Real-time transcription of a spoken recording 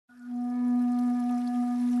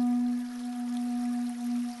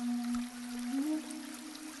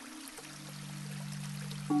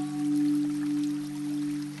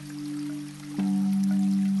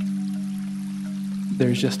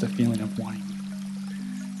there's just a feeling of wanting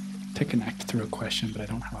to connect through a question, but I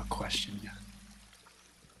don't have a question yet.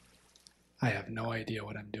 I have no idea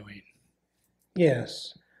what I'm doing.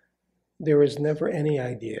 Yes, there is never any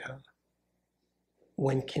idea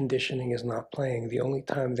when conditioning is not playing. The only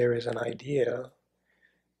time there is an idea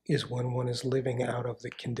is when one is living out of the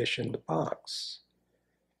conditioned box.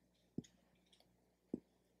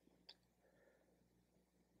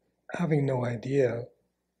 Having no idea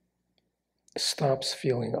stops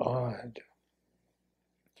feeling odd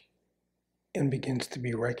and begins to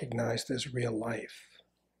be recognized as real life.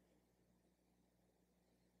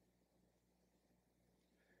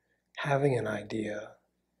 Having an idea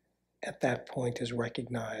at that point is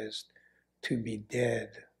recognized to be dead,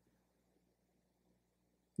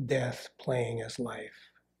 death playing as life.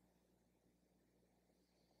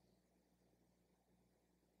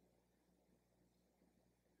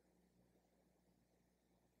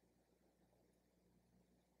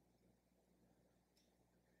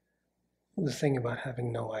 The thing about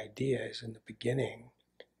having no idea is in the beginning,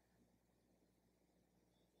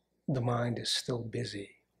 the mind is still busy.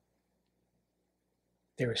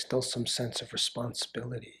 There is still some sense of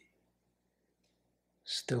responsibility,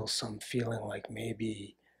 still some feeling like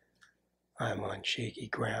maybe I'm on shaky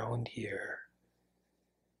ground here.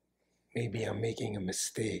 Maybe I'm making a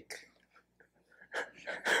mistake.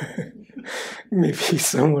 Maybe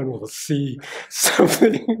someone will see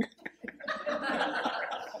something.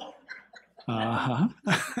 Uh-huh.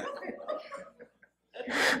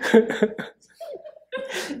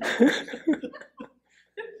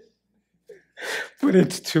 But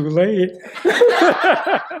it's too late.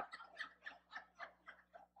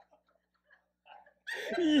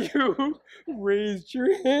 You raised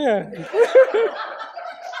your hand.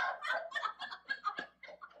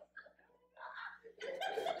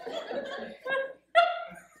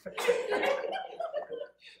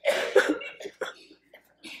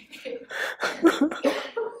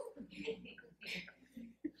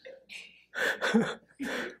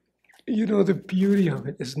 You know, the beauty of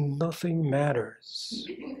it is nothing matters.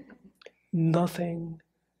 Nothing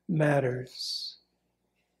matters.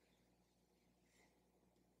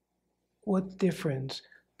 What difference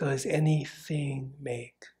does anything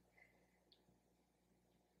make?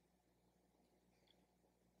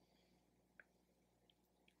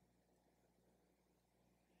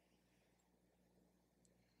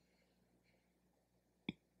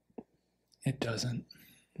 It doesn't.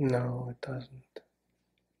 No, it doesn't.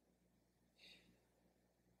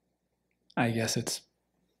 I guess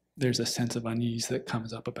there's a sense of unease that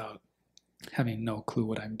comes up about having no clue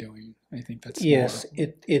what I'm doing. I think that's Yes, more.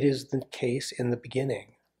 it is the case in the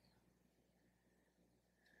beginning.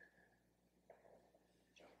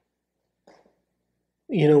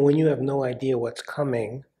 You know, when you have no idea what's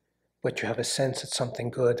coming, but you have a sense it's something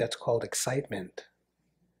good, that's called excitement.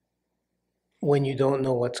 When you don't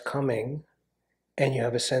know what's coming and you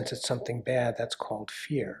have a sense it's something bad, that's called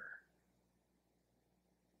fear.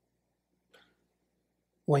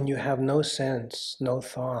 When you have no sense, no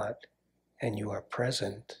thought, and you are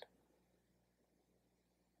present,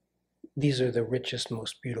 these are the richest,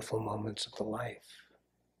 most beautiful moments of the life.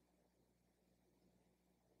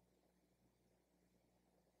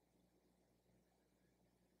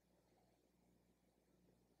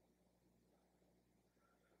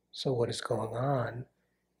 So what is going on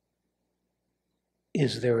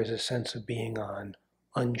is there is a sense of being on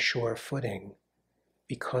unsure footing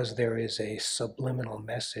because there is a subliminal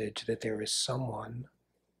message that there is someone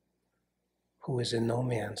who is in no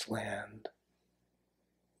man's land.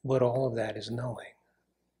 But all of that is knowing.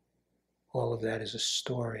 All of that is a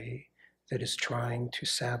story that is trying to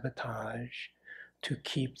sabotage, to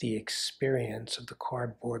keep the experience of the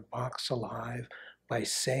cardboard box alive by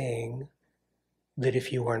saying that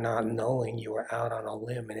if you are not knowing, you are out on a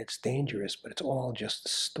limb and it's dangerous, but it's all just a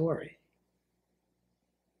story.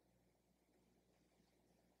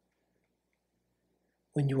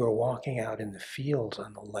 When you are walking out in the fields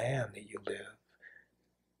on the land that you live,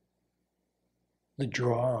 the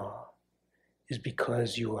draw is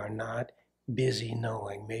because you are not busy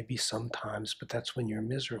knowing, maybe sometimes, but that's when you're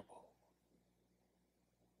miserable.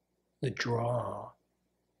 The draw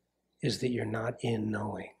is that you're not in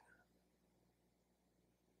knowing.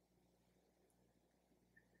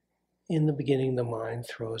 In the beginning, the mind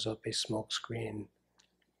throws up a smoke screen.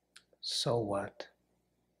 So what?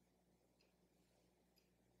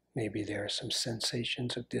 Maybe there are some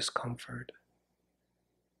sensations of discomfort.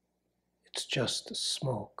 It's just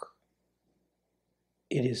smoke.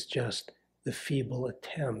 It is just the feeble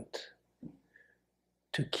attempt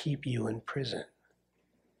to keep you in prison.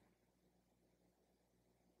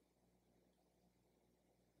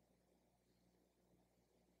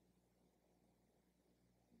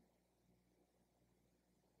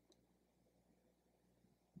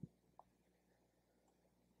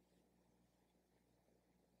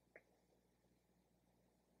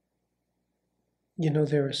 You know,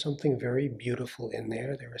 there is something very beautiful in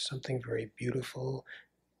there. There is something very beautiful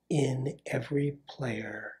in every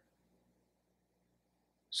player.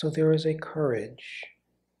 So there is a courage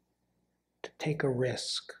to take a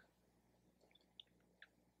risk.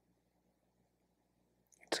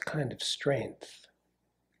 It's a kind of strength.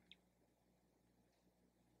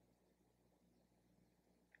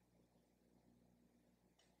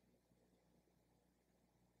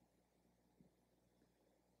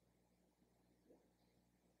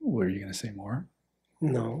 Were you going to say more?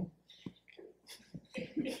 No,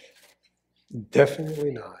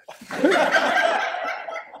 definitely not.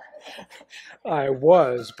 I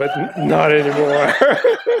was, but not anymore.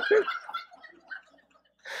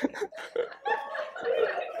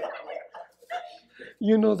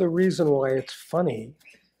 You know, the reason why it's funny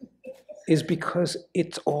is because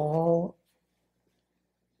it's all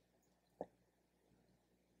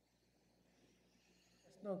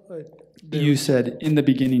no good. You said in the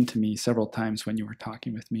beginning to me several times when you were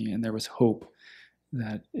talking with me, and there was hope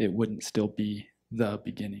that it wouldn't still be the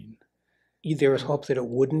beginning. There was hope that it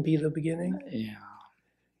wouldn't be the beginning. Yeah.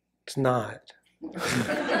 It's not.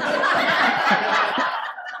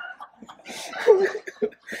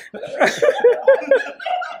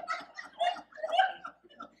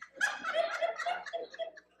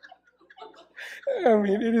 I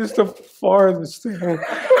mean, it is the farthest thing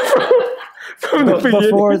from the beginning.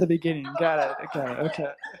 Before the beginning. Got it. Okay.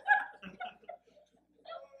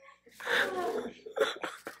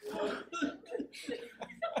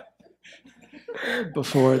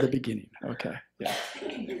 Before the beginning. Okay. Yeah.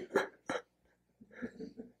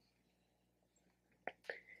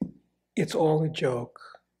 It's all a joke.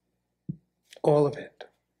 All of it.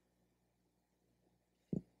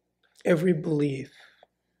 Every belief,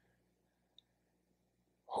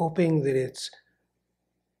 hoping that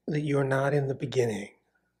you're not in the beginning.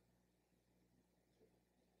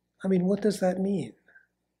 I mean, what does that mean?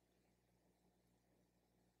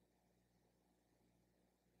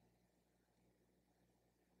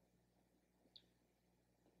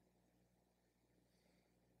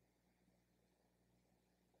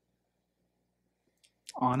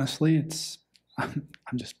 Honestly, I'm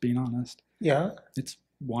just being honest. Yeah? It's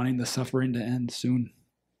wanting the suffering to end soon.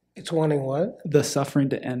 It's wanting what? The suffering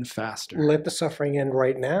to end faster. Let the suffering end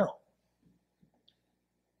right now.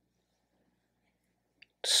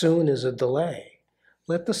 Soon is a delay.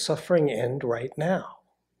 Let the suffering end right now.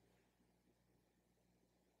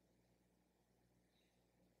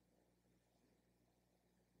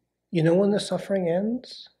 You know when the suffering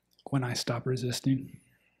ends? When I stop resisting.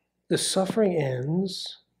 The suffering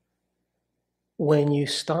ends when you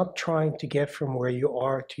stop trying to get from where you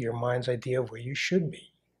are to your mind's idea of where you should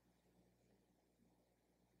be.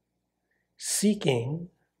 Seeking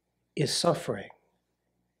is suffering.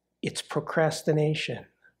 It's procrastination.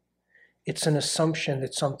 It's an assumption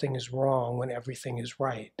that something is wrong when everything is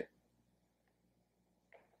right.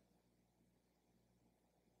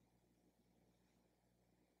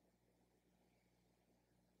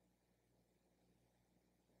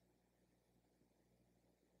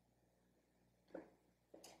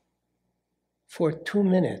 For 2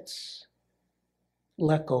 minutes,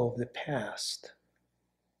 let go of the past.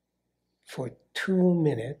 For 2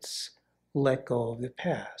 minutes, let go of the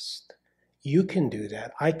past. You can do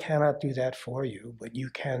that. I cannot do that for you, but you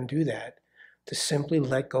can do that, to simply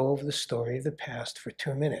let go of the story of the past for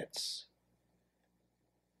 2 minutes.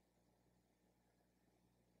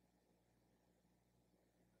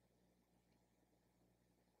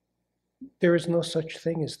 There is no such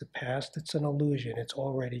thing as the past. It's an illusion. It's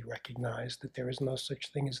already recognized that there is no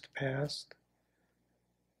such thing as the past.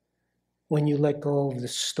 When you let go of the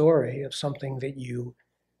story of something that you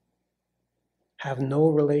have no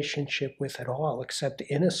relationship with at all, except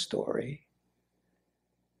in a story,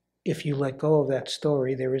 if you let go of that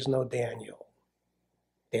story, there is no Daniel.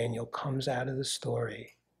 Daniel comes out of the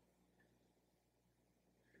story.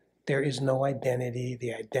 There is no identity.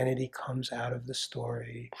 The identity comes out of the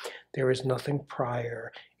story. There is nothing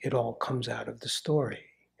prior. It all comes out of the story.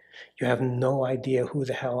 You have no idea who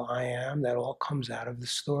the hell I am. That all comes out of the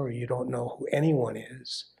story. You don't know who anyone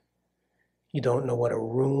is. You don't know what a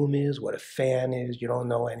room is, what a fan is. You don't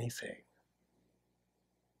know anything.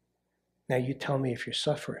 Now you tell me if you're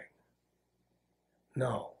suffering.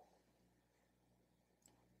 No.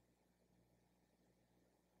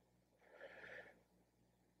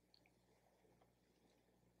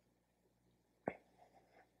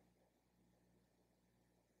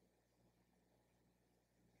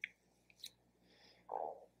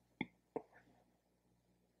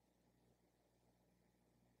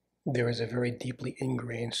 There is a very deeply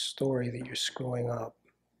ingrained story that you're screwing up.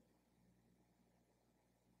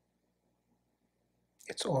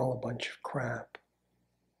 It's all a bunch of crap.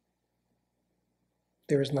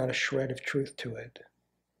 There is not a shred of truth to it.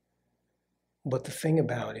 But the thing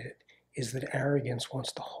about it is that arrogance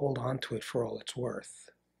wants to hold on to it for all it's worth.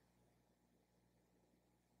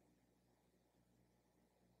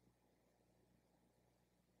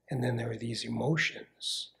 And then there are these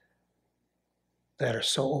emotions that are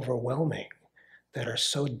so overwhelming, that are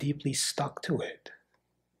so deeply stuck to it.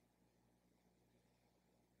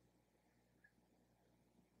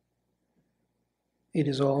 It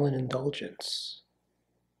is all an indulgence.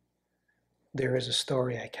 There is a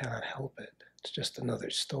story, I cannot help it. It's just another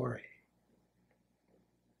story.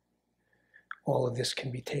 All of this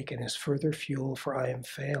can be taken as further fuel for I am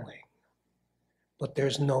failing, but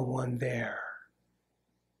there's no one there.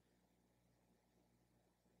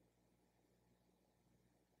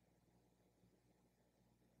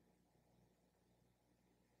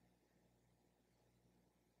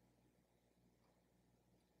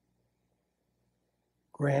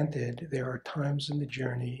 Granted, there are times in the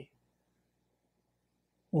journey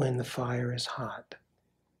when the fire is hot.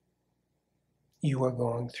 You are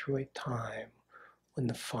going through a time when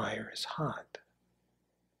the fire is hot.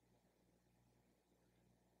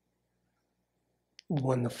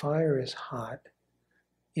 When the fire is hot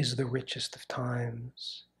is the richest of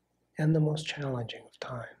times and the most challenging of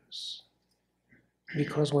times.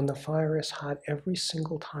 Because when the fire is hot, every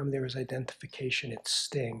single time there is identification, it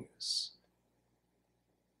stings.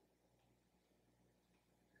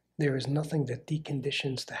 There is nothing that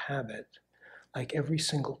deconditions the habit like every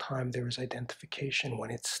single time there is identification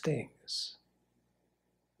when it stings.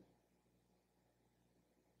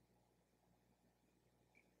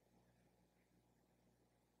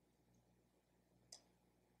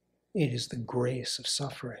 It is the grace of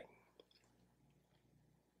suffering.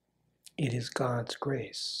 It is God's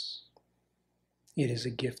grace. It is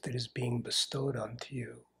a gift that is being bestowed onto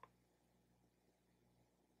you.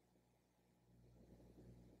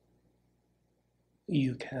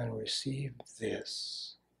 You can receive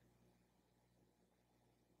this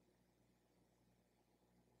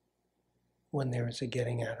when there is a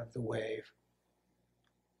getting out of the way.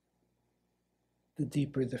 The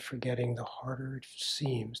deeper the forgetting, the harder it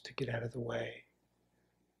seems to get out of the way.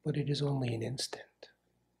 But it is only an instant.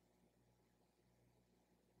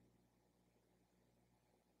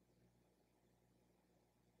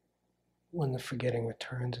 When the forgetting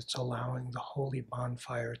returns, it's allowing the holy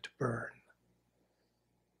bonfire to burn.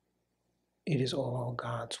 It is all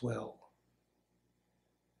God's will.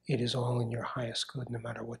 It is all in your highest good, no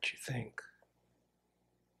matter what you think.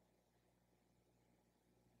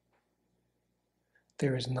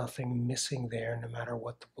 There is nothing missing there, no matter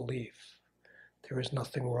what the belief. There is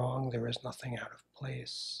nothing wrong, there is nothing out of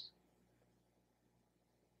place.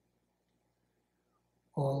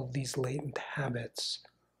 All of these latent habits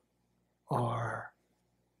are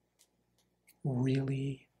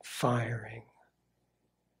really firing.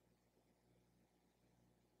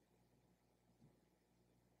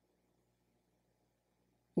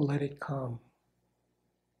 Let it come.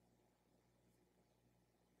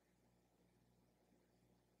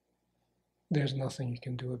 There's nothing you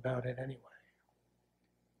can do about it anyway.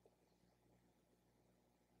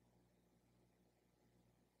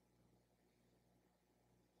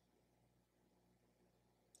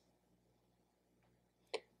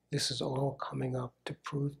 This is all coming up to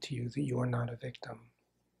prove to you that you are not a victim.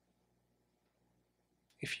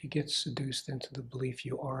 If you get seduced into the belief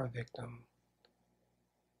you are a victim,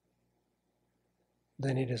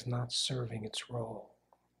 then it is not serving its role.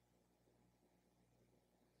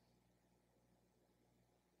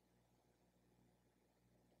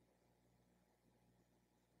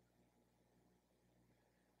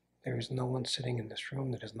 There is no one sitting in this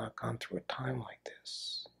room that has not gone through a time like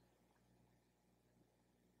this.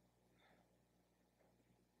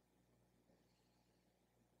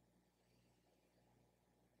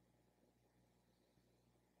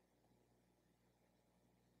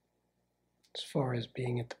 As far as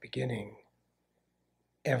being at the beginning,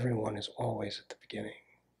 everyone is always at the beginning,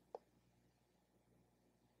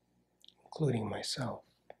 including myself.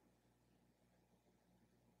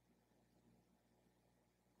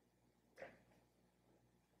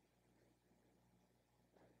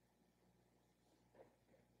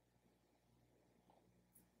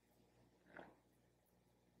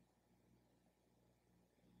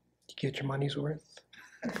 You get your money's worth?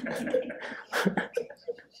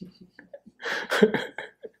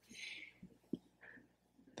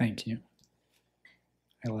 Thank you.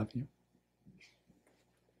 I love you.